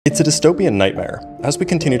It's a dystopian nightmare. As we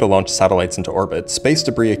continue to launch satellites into orbit, space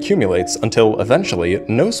debris accumulates until, eventually,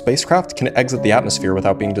 no spacecraft can exit the atmosphere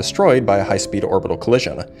without being destroyed by a high-speed orbital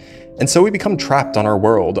collision. And so we become trapped on our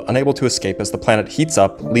world, unable to escape as the planet heats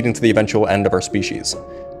up, leading to the eventual end of our species.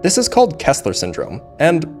 This is called Kessler Syndrome,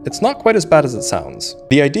 and it's not quite as bad as it sounds.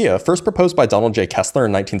 The idea, first proposed by Donald J. Kessler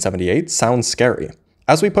in 1978, sounds scary.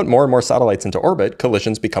 As we put more and more satellites into orbit,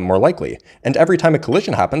 collisions become more likely, and every time a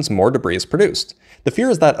collision happens, more debris is produced. The fear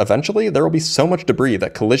is that eventually there will be so much debris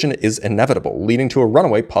that collision is inevitable, leading to a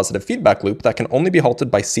runaway positive feedback loop that can only be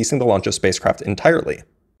halted by ceasing the launch of spacecraft entirely.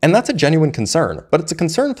 And that's a genuine concern, but it's a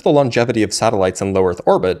concern for the longevity of satellites in low Earth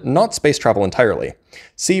orbit, not space travel entirely.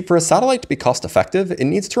 See, for a satellite to be cost-effective, it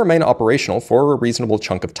needs to remain operational for a reasonable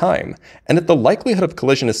chunk of time, and if the likelihood of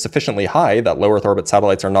collision is sufficiently high that low Earth orbit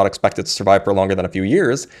satellites are not expected to survive for longer than a few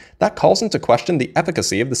years, that calls into question the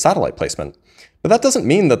efficacy of the satellite placement. But that doesn't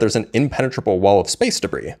mean that there's an impenetrable wall of space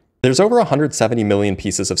debris. There's over 170 million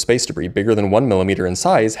pieces of space debris bigger than 1 millimeter in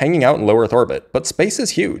size hanging out in low Earth orbit, but space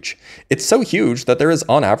is huge. It's so huge that there is,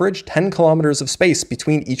 on average, 10 kilometers of space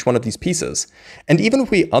between each one of these pieces. And even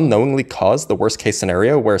if we unknowingly cause the worst-case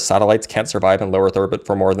scenario where satellites can't survive in low Earth orbit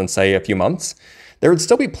for more than, say, a few months, there would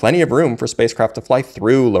still be plenty of room for spacecraft to fly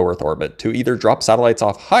through low Earth orbit, to either drop satellites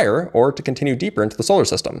off higher or to continue deeper into the solar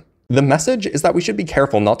system. The message is that we should be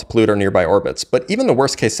careful not to pollute our nearby orbits, but even the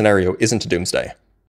worst-case scenario isn't a doomsday.